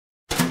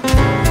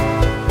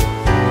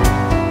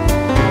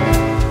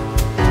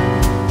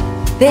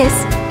This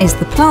is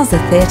the Plaza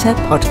Theatre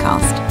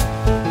podcast.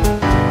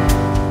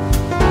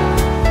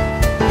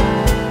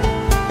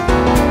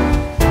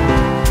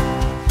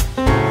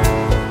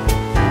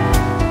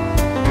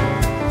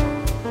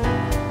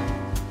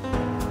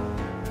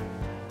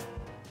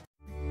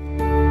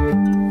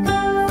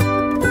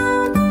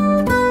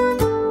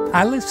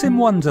 Alice in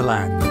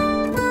Wonderland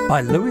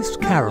by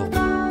Carroll,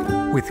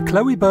 with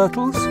Chloe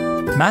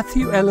Birtles,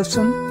 Matthew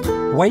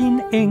Ellison,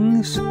 Wayne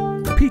Ings,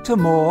 Peter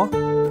Moore,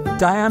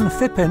 Diane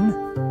Phippen,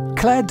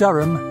 Clare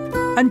Durham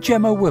and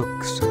Gemma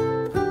Wilkes.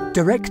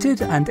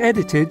 Directed and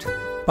edited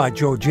by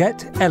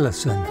Georgette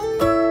Ellison.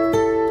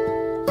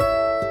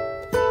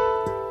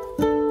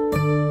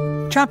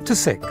 Chapter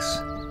 6.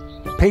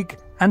 Pig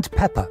and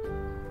Pepper.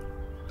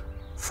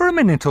 For a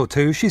minute or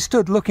two she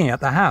stood looking at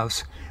the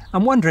house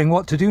and wondering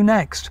what to do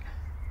next,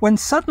 when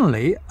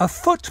suddenly a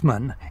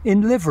footman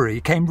in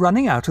livery came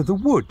running out of the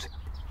wood.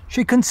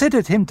 She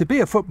considered him to be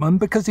a footman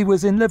because he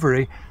was in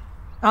livery.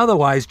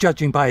 Otherwise,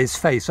 judging by his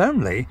face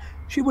only,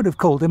 she would have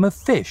called him a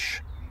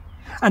fish,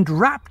 and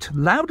rapped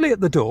loudly at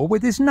the door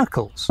with his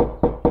knuckles.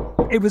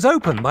 It was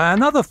opened by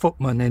another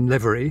footman in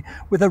livery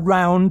with a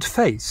round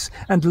face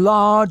and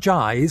large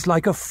eyes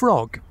like a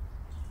frog.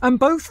 And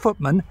both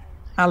footmen,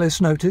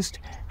 Alice noticed,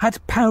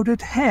 had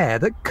powdered hair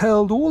that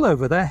curled all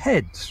over their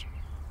heads.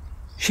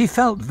 She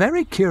felt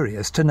very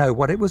curious to know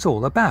what it was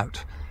all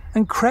about,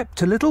 and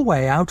crept a little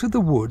way out of the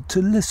wood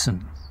to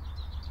listen.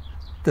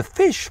 The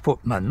fish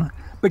footman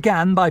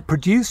began by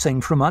producing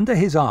from under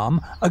his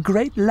arm a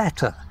great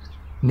letter,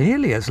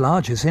 nearly as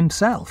large as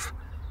himself,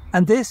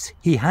 and this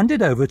he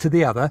handed over to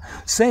the other,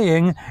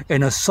 saying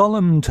in a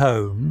solemn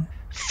tone,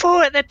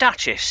 "For the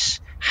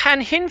Duchess,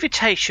 an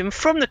invitation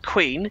from the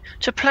Queen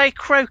to play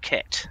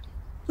croquet."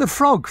 The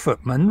frog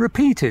footman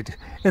repeated,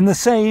 in the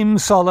same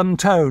solemn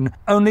tone,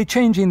 only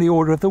changing the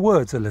order of the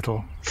words a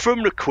little.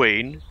 "From the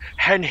Queen,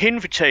 an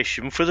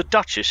invitation for the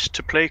Duchess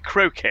to play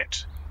croquet."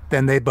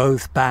 Then they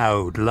both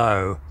bowed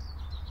low,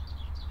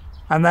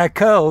 and their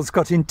curls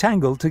got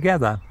entangled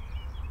together.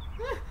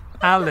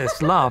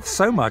 Alice laughed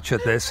so much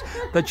at this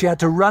that she had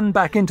to run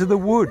back into the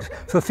wood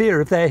for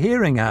fear of their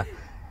hearing her,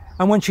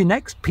 and when she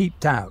next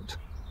peeped out,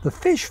 the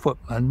fish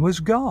footman was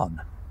gone,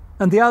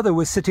 and the other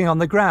was sitting on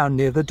the ground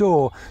near the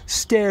door,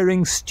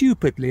 staring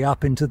stupidly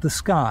up into the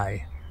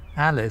sky.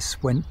 Alice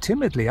went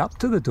timidly up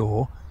to the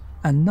door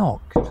and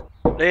knocked.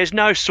 "There's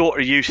no sort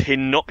of use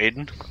in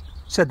knocking,"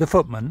 said the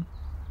footman.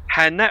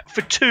 "And that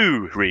for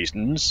two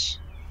reasons.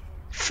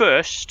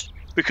 First,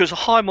 because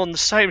I'm on the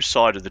same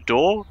side of the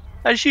door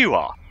as you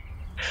are.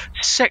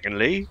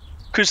 Secondly,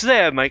 because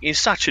they're making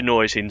such a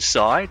noise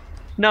inside,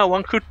 no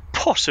one could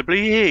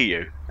possibly hear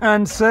you."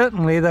 And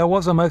certainly there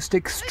was a most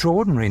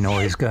extraordinary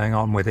noise going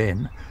on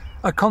within,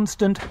 a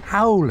constant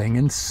howling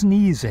and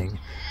sneezing,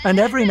 and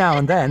every now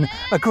and then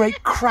a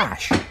great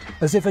crash,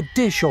 as if a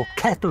dish or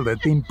kettle had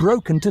been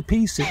broken to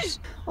pieces.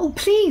 "Oh,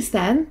 please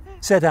then,"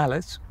 said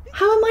Alice.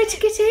 "how am I to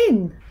get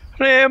in?"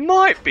 "There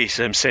might be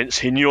some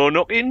sense in your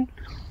knocking,"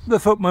 the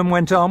footman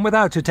went on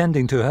without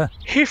attending to her,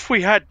 "if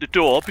we had the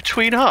door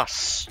between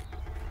us.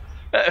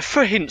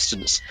 For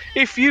instance,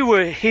 if you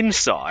were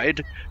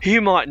inside,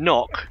 you might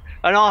knock,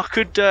 and I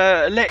could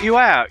let you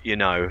out, you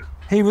know."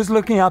 He was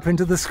looking up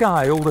into the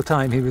sky all the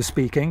time he was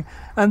speaking,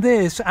 and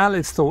this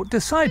Alice thought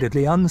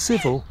decidedly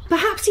uncivil.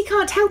 "Perhaps he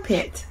can't help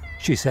it,"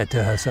 she said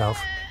to herself.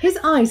 "His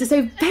eyes are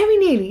so very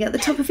nearly at the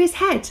top of his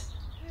head.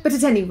 But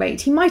at any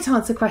rate, he might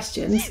answer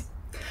questions.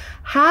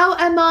 How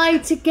am I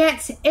to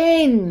get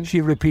in?" she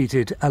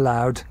repeated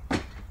aloud.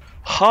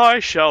 "I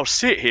shall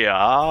sit here,"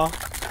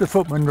 the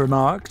footman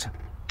remarked,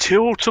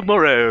 "till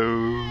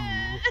tomorrow."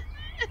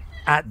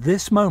 At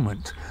this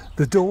moment,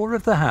 the door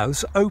of the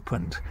house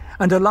opened,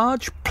 and a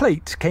large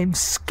plate came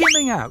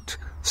skimming out,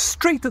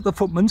 straight at the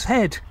footman's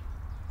head.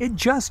 It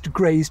just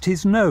grazed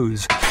his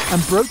nose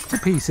and broke to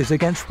pieces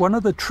against one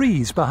of the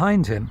trees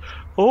behind him.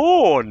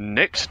 "Or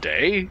next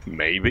day,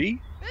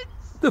 maybe,"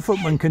 the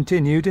footman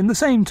continued in the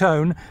same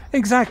tone,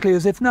 exactly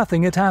as if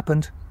nothing had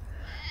happened.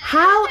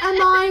 "How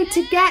am I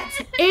to get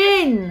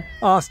in?"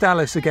 asked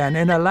Alice again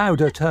in a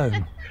louder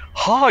tone.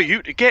 "How are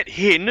you to get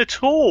in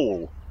at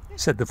all?"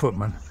 said the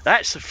footman.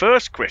 "That's the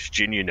first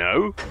question, you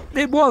know."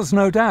 It was,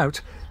 no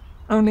doubt,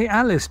 only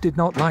Alice did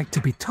not like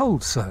to be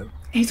told so.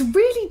 "It's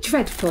really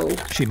dreadful,"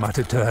 she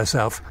muttered to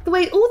herself. "the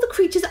way all the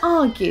creatures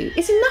argue.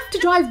 It's enough to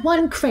drive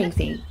one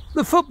crazy."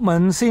 The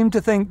footman seemed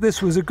to think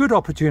this was a good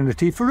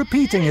opportunity for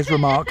repeating his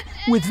remark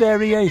with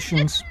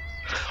variations.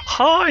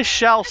 "I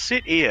shall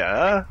sit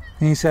here,"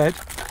 he said,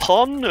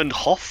 "on and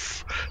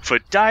off for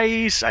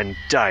days and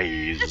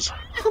days."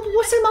 "Oh,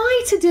 what am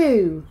I to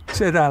do?"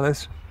 said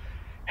Alice.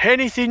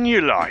 "Anything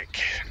you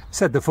like,"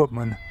 said the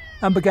footman,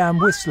 and began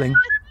whistling.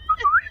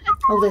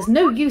 "Oh, there's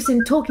no use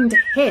in talking to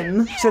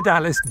him," said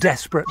Alice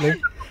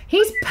desperately.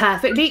 "He's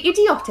perfectly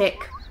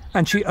idiotic."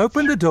 And she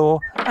opened the door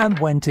and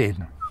went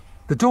in.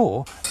 The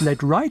door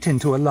led right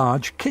into a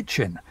large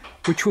kitchen,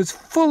 which was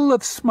full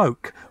of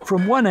smoke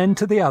from one end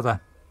to the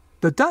other.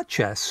 The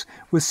Duchess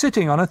was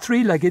sitting on a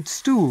three-legged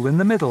stool in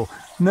the middle,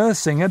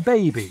 nursing a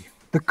baby.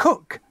 The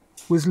cook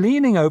was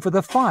leaning over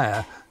the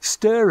fire,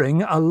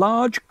 stirring a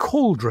large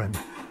cauldron,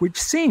 which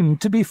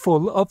seemed to be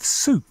full of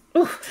soup.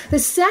 Oh,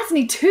 there's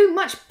certainly too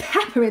much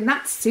pepper in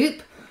that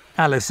soup.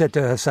 Alice said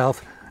to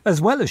herself, as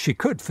well as she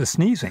could for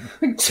sneezing.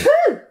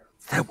 Achoo!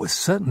 There was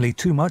certainly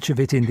too much of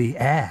it in the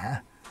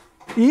air.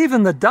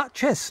 Even the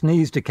Duchess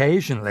sneezed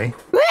occasionally.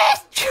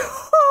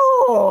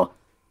 Achoo!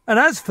 And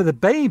as for the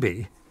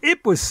baby,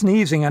 it was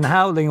sneezing and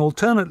howling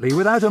alternately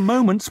without a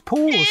moment's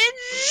pause.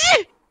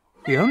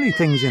 The only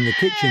things in the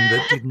kitchen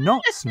that did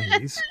not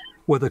sneeze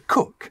were the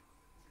cook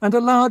and a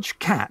large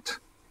cat,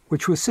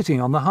 which was sitting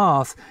on the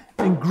hearth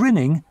and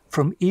grinning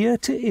from ear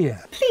to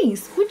ear.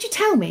 Please, would you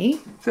tell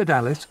me? Said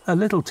Alice, a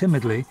little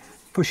timidly,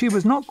 for she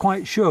was not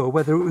quite sure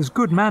whether it was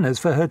good manners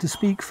for her to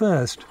speak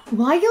first.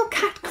 Why your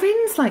cat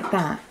grins like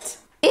that?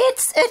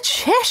 It's a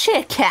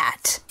Cheshire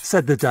cat,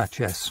 said the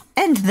Duchess.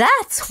 and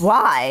that's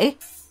why.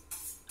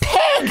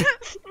 Pig!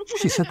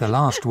 She said the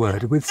last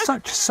word with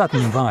such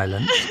sudden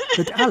violence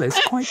that Alice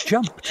quite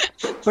jumped.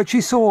 But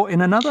she saw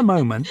in another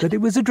moment that it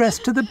was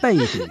addressed to the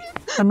baby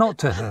and not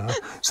to her,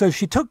 so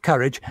she took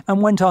courage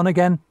and went on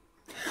again.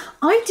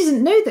 I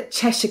didn't know that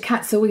Cheshire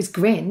cats always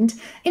grinned.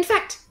 In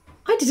fact,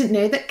 I didn't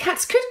know that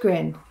cats could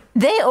grin.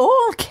 They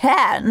all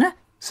can,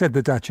 Said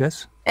the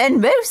Duchess. and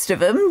most of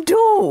them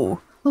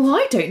do. Well,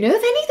 I don't know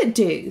of any that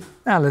do.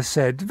 Alice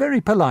said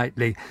very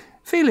politely,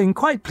 feeling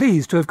quite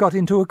pleased to have got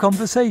into a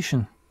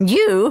conversation.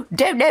 You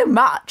don't know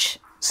much,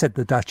 Said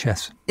the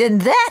Duchess.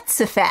 and that's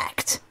a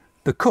fact.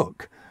 The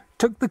cook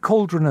took the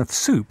cauldron of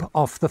soup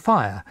off the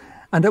fire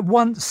and at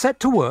once set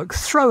to work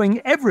throwing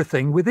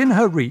everything within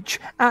her reach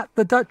at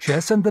the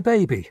Duchess and the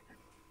baby.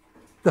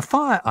 The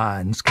fire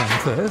irons came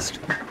first.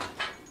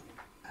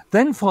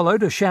 Then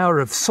followed a shower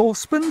of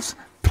saucepans,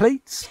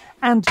 plates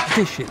and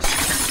dishes.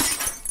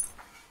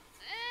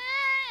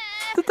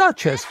 The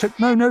Duchess took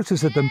no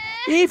notice of them,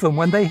 even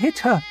when they hit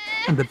her,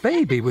 and the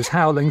baby was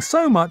howling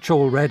so much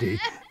already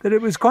that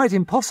it was quite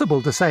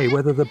impossible to say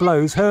whether the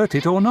blows hurt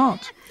it or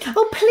not.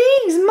 Oh,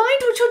 please, mind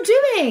what you're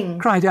doing.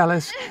 Cried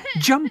Alice,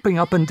 jumping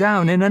up and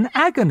down in an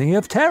agony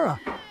of terror,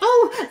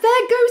 Oh, there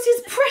goes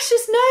his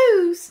precious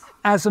nose.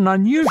 as an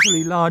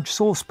unusually large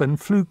saucepan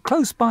flew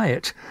close by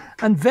it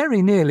and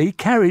very nearly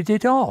carried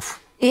it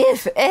off.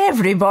 If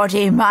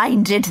everybody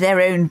minded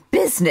their own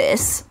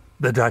business,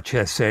 The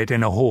Duchess said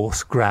in a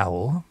hoarse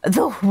growl.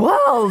 the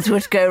world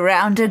would go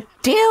round a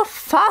deal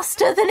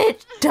faster than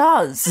it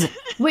does.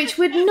 Which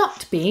would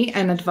not be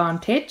an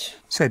advantage.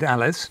 Said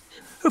Alice,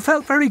 who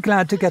felt very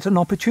glad to get an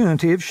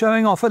opportunity of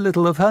showing off a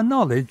little of her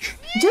knowledge.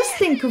 Just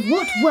think of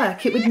what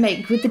work it would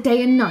make with the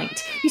day and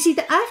night. You see,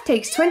 the Earth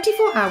takes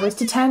 24 hours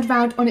to turn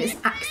round on its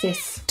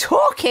axis.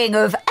 Talking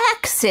of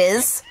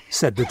axes,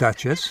 Said the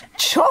Duchess.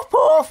 chop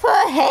off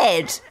her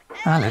head.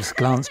 Alice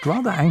glanced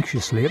rather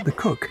anxiously at the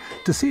cook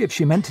to see if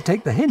she meant to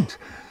take the hint.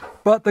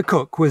 But the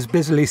cook was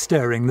busily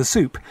stirring the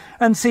soup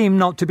and seemed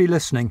not to be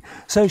listening,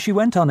 so she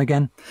went on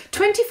again.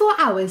 24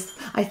 hours,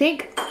 I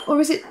think.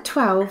 Or is it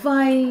 12?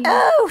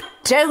 Oh,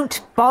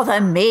 don't bother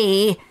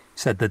me.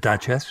 Said the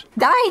Duchess.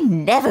 I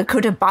never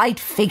could abide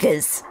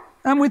figures.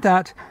 And with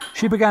that,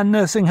 she began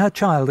nursing her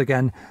child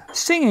again,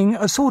 singing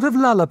a sort of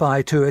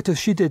lullaby to it as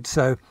she did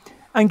so,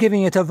 and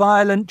giving it a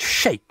violent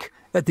shake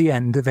at the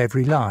end of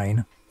every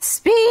line.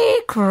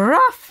 Speak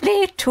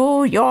roughly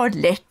to your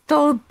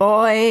little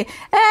boy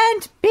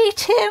and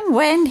beat him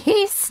when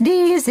he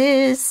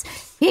sneezes.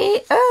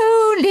 He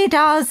only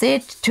does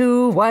it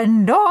to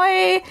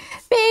annoy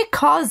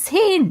because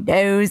he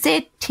knows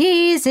it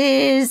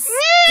teases.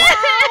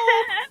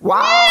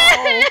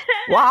 Wow!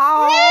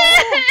 Wow!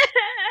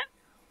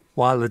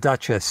 While the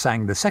Duchess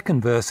sang the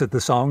second verse of the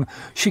song,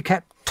 she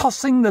kept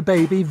tossing the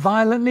baby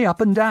violently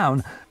up and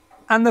down,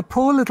 and the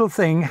poor little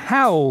thing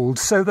howled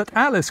so that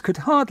Alice could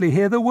hardly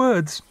hear the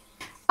words.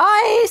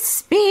 I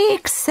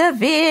speak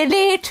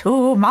severely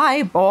to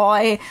my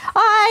boy.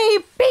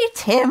 I beat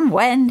him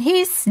when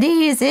he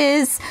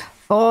sneezes,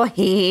 for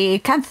he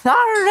can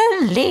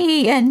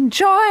thoroughly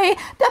enjoy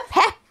the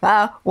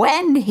pepper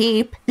when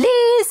he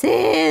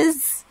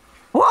pleases.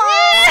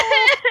 Wow!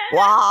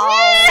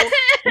 Wow!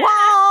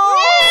 Wow!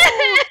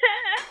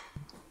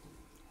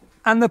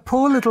 And the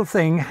poor little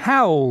thing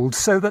howled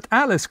so that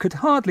Alice could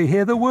hardly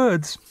hear the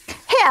words.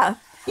 Here,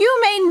 you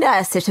may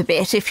nurse it a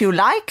bit if you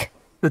like.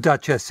 The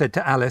Duchess said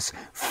to Alice,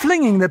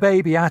 flinging the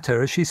baby at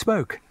her as she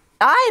spoke.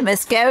 I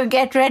must go and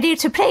get ready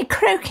to play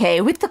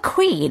croquet with the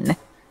Queen.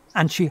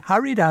 And she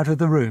hurried out of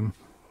the room.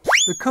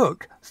 The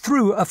cook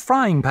threw a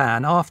frying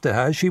pan after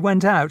her as she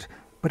went out,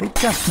 but it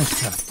just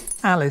missed her.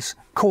 Alice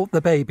caught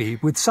the baby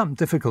with some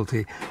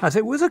difficulty, as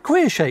it was a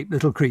queer-shaped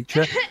little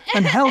creature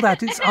and held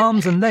out its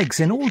arms and legs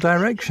in all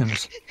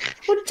directions.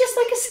 Well, just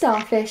like a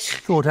starfish.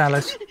 Thought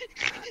Alice.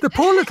 The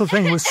poor little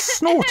thing was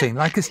snorting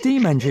like a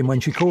steam engine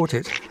when she caught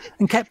it,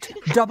 and kept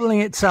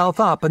doubling itself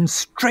up and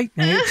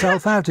straightening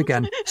itself out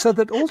again, so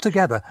that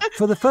altogether,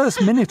 for the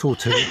first minute or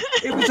two,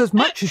 it was as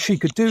much as she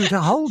could do to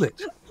hold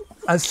it.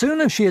 As soon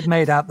as she had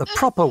made out the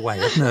proper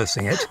way of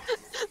nursing it,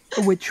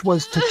 which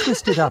was to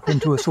twist it up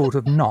into a sort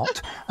of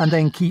knot and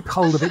then keep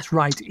hold of its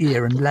right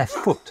ear and left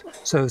foot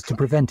so as to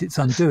prevent its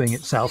undoing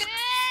itself,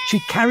 she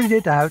carried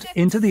it out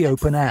into the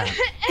open air.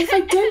 If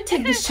I don't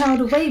take this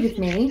child away with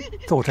me,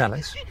 Thought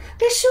Alice.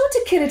 they're sure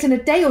to kill it in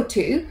a day or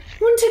two.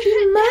 Wouldn't it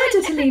be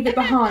murder to leave it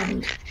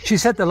behind? She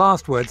said the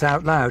last words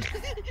out loud,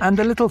 and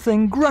the little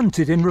thing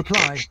grunted in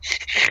reply.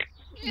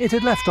 It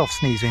had left off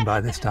sneezing by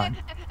this time.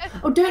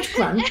 Oh, don't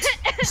grunt.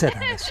 Said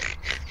Alice.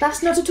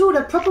 That's not at all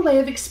a proper way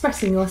of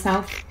expressing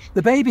yourself.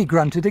 The baby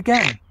grunted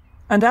again,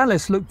 and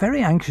Alice looked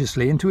very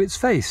anxiously into its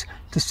face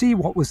to see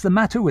what was the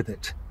matter with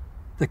it.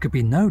 There could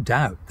be no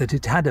doubt that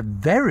it had a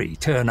very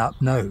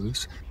turn-up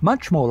nose,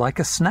 much more like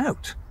a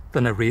snout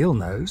than a real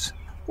nose.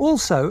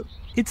 Also,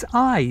 its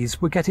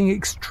eyes were getting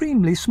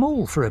extremely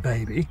small for a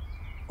baby.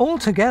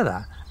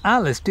 Altogether,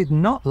 Alice did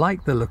not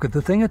like the look of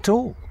the thing at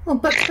all. Oh,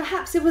 but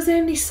perhaps it was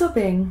only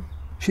sobbing.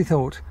 She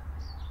thought,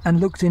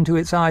 and looked into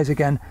its eyes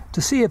again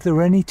to see if there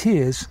were any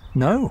tears.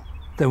 No,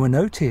 there were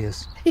no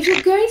tears. If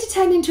you're going to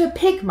turn into a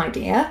pig, my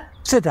dear,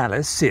 Said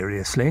Alice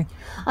seriously.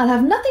 I'll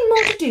have nothing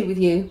more to do with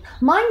you.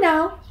 Mind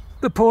now.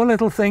 The poor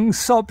little thing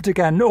sobbed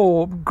again,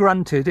 or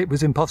grunted, it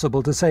was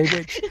impossible to say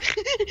which.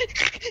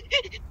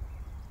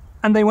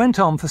 And they went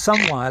on for some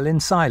while in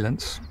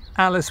silence.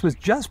 Alice was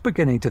just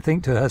beginning to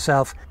think to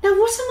herself, Now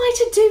what am I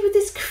to do with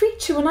this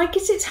creature when I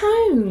get it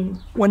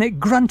home? when it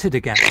grunted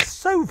again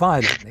so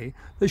violently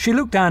that she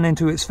looked down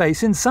into its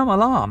face in some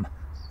alarm.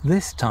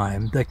 This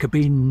time there could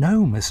be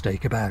no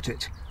mistake about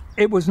it.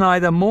 It was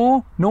neither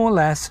more nor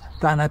less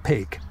than a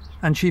pig,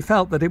 and she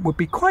felt that it would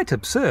be quite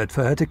absurd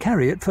for her to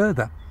carry it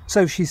further.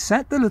 So she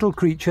set the little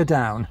creature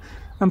down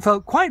and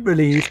felt quite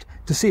relieved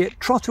to see it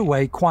trot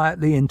away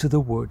quietly into the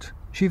wood.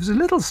 She was a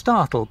little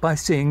startled by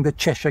seeing the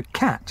Cheshire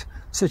cat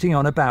sitting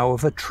on a bough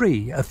of a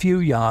tree a few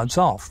yards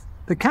off.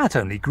 The cat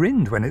only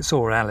grinned when it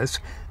saw Alice.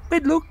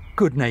 It looked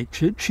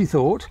good-natured, she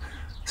thought.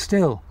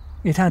 Still,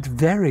 it had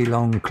very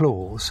long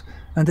claws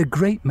and a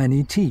great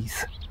many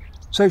teeth,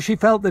 so she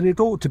felt that it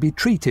ought to be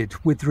treated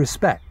with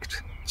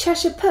respect.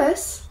 Cheshire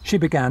Puss? She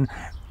began,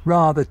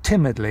 rather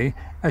timidly,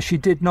 as she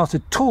did not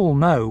at all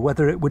know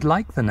whether it would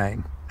like the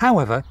name.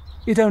 However,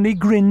 it only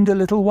grinned a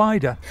little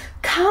wider,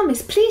 Come,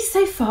 it's pleased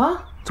so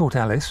far. thought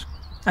Alice,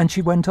 and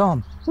she went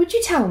on. Would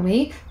you tell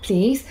me,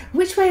 please,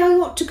 which way I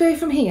ought to go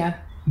from here?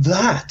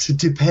 That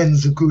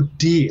depends a good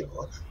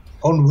deal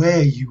on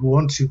where you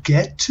want to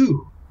get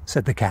to.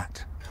 Said the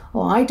cat.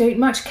 Oh, I don't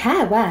much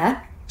care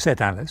where.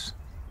 Said Alice.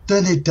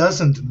 Then it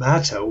doesn't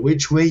matter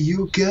which way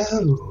you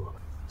go.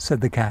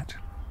 Said the cat.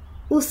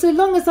 Well, so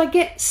long as I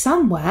get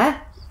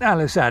somewhere.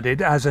 Alice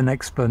added as an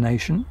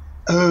explanation.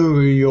 Oh,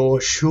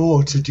 you're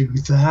sure to do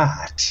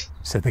that.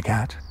 Said the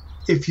cat.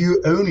 If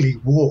you only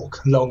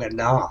walk long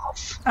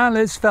enough.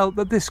 Alice felt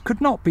that this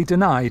could not be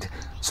denied,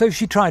 so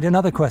she tried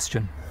another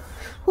question.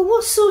 Well,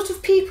 what sort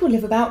of people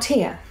live about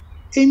here?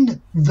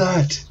 In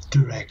that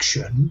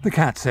direction The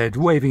cat said,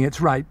 waving its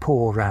right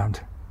paw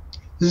round.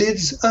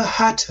 lives a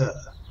hatter,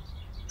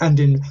 and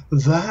in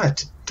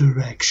that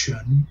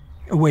direction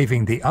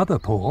Waving the other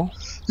paw.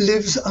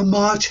 lives a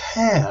March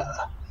hare.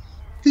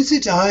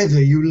 Visit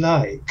either you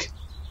like.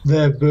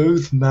 They're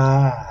both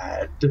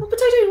mad. Oh, but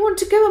I don't want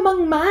to go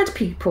among mad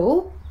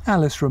people.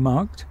 Alice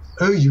remarked.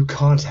 Oh, you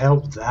can't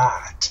help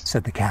that.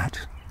 Said the cat.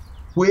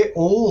 We're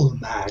all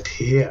mad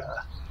here.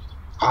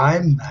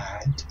 I'm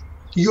mad.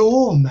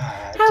 You're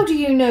mad. How do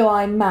you know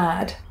I'm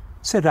mad?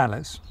 Said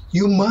Alice.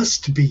 You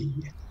must be,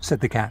 Said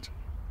the cat.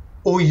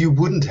 or you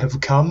wouldn't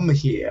have come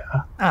here.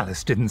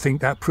 Alice didn't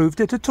think that proved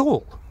it at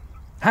all.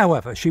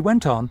 However, she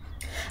went on.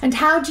 And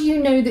how do you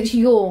know that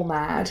you're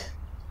mad?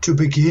 To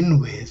begin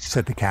with,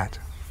 Said the cat.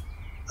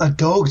 a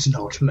dog's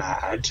not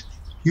mad.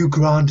 You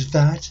grant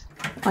that?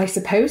 I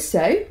suppose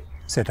so.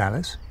 Said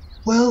Alice.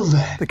 Well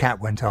then, The cat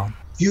went on.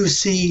 you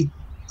see,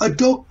 a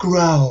dog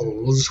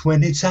growls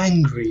when it's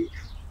angry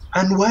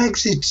and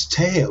wags its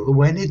tail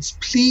when it's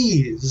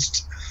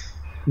pleased.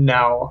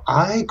 Now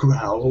I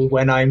growl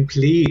when I'm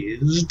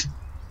pleased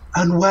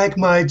and wag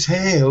my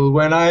tail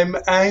when I'm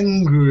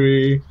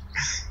angry.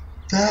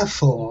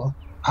 Therefore,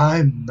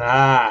 I'm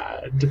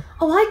mad.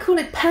 Oh, I call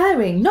it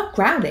purring, not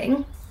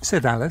growling.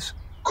 Said Alice.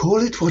 Call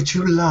it what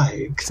you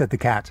like. Said the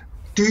cat.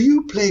 Do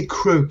you play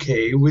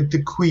croquet with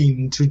the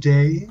Queen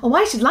today? Oh,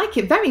 I should like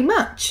it very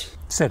much.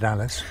 Said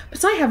Alice.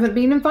 But I haven't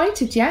been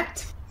invited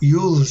yet.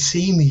 You'll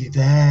see me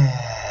there.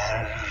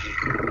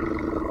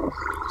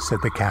 Said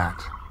the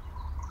cat.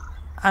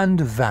 And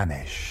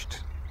vanished.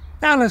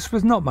 Alice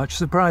was not much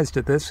surprised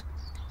at this.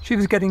 She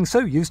was getting so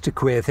used to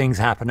queer things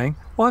happening.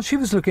 While she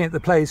was looking at the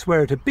place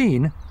where it had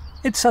been,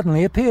 it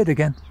suddenly appeared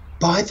again.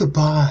 By the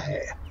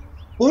by,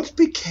 what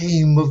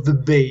became of the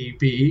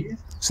baby?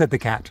 Said the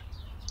cat.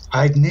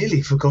 I'd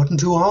nearly forgotten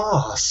to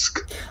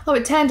ask. Oh,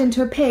 it turned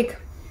into a pig.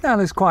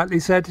 Alice quietly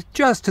said,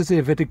 just as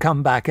if it had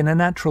come back in a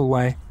natural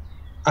way.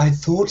 I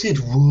thought it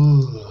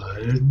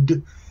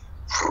would.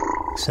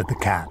 Said the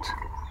cat.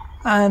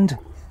 And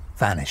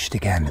vanished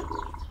again.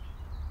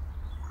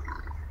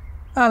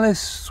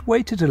 Alice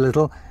waited a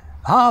little,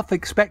 half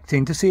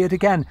expecting to see it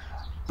again,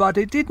 but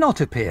it did not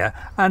appear,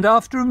 and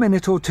after a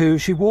minute or two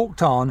she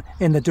walked on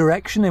in the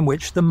direction in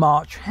which the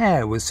March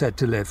hare was said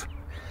to live.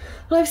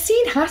 Well, I've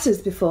seen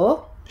hatters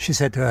before. she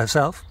said to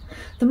herself.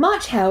 The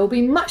March Hare will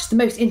be much the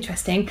most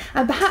interesting,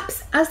 and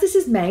perhaps, as this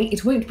is May,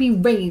 it won't be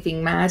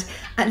raving mad,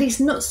 at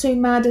least not so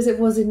mad as it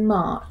was in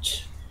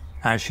March.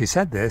 As she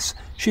said this,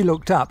 she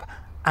looked up,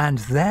 and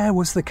there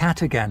was the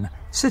cat again,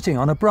 sitting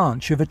on a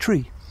branch of a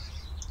tree.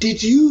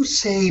 "Did you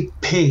say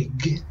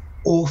pig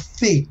or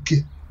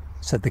fig?"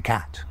 said the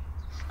cat.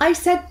 "I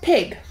said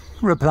pig,"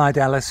 replied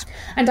Alice.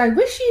 "and I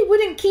wish you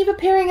wouldn't keep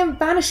appearing and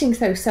vanishing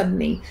so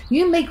suddenly.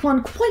 You make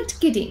one quite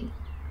giddy."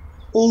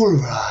 "All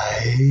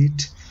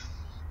right,"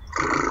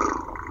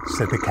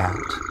 said the cat.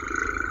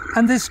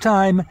 And this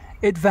time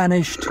it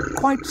vanished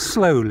quite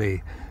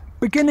slowly,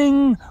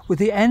 beginning with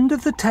the end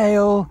of the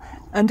tail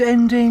and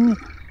ending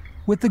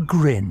with the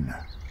grin,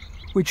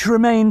 which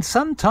remained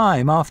some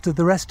time after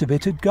the rest of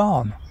it had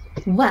gone.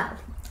 "Well,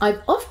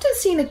 I've often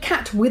seen a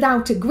cat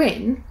without a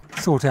grin,"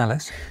 thought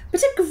Alice.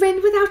 "but a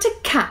grin without a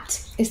cat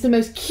is the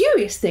most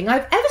curious thing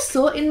I've ever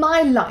saw in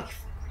my life."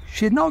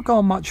 She had not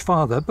gone much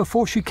farther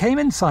before she came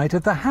in sight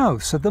of the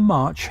house of the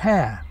March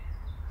Hare.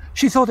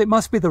 She thought it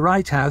must be the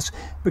right house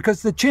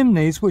because the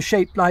chimneys were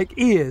shaped like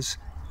ears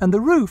and the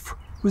roof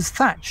was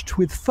thatched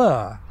with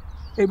fur.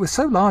 It was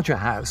so large a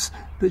house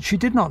that she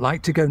did not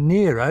like to go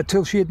nearer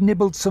till she had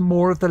nibbled some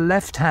more of the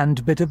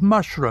left-hand bit of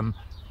mushroom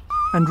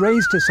and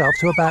raised herself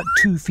to about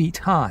 2 feet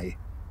high.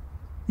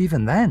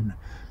 Even then,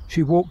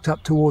 she walked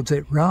up towards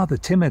it rather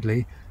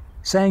timidly,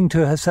 saying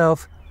to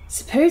herself,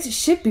 "Suppose it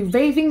should be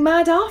raving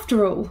mad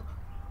after all.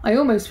 I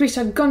almost wish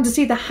I'd gone to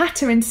see the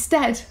Hatter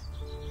instead."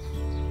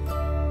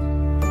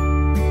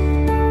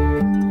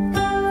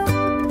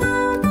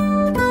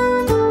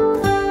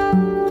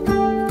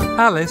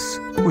 Alice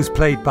was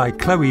played by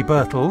Chloe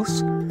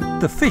Birtles,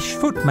 the Fish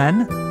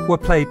Footmen were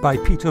played by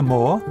Peter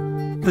Moore,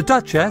 the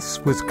Duchess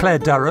was Clare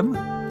Durham,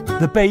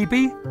 the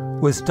Baby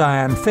was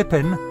Diane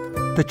Phippen,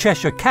 the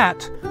Cheshire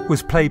Cat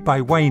was played by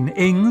Wayne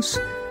Ings,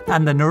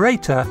 and the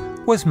narrator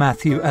was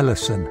Matthew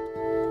Ellison.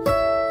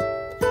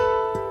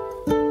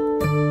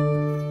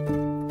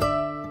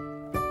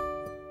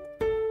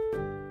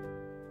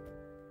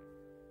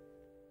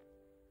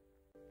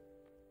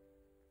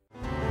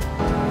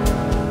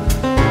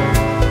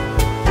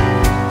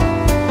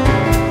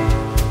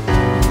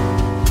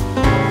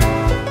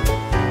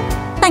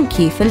 Thank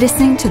you for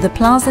listening to the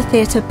Plaza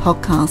Theatre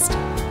podcast.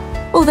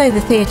 Although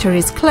the theatre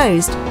is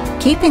closed,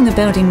 keeping the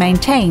building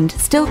maintained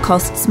still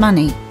costs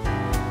money.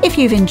 If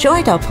you've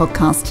enjoyed our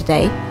podcast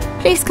today,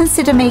 please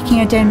consider making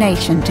a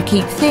donation to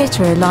keep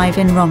theatre alive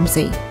in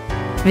Romsey.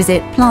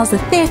 Visit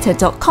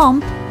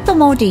plazatheatre.com for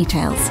more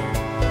details.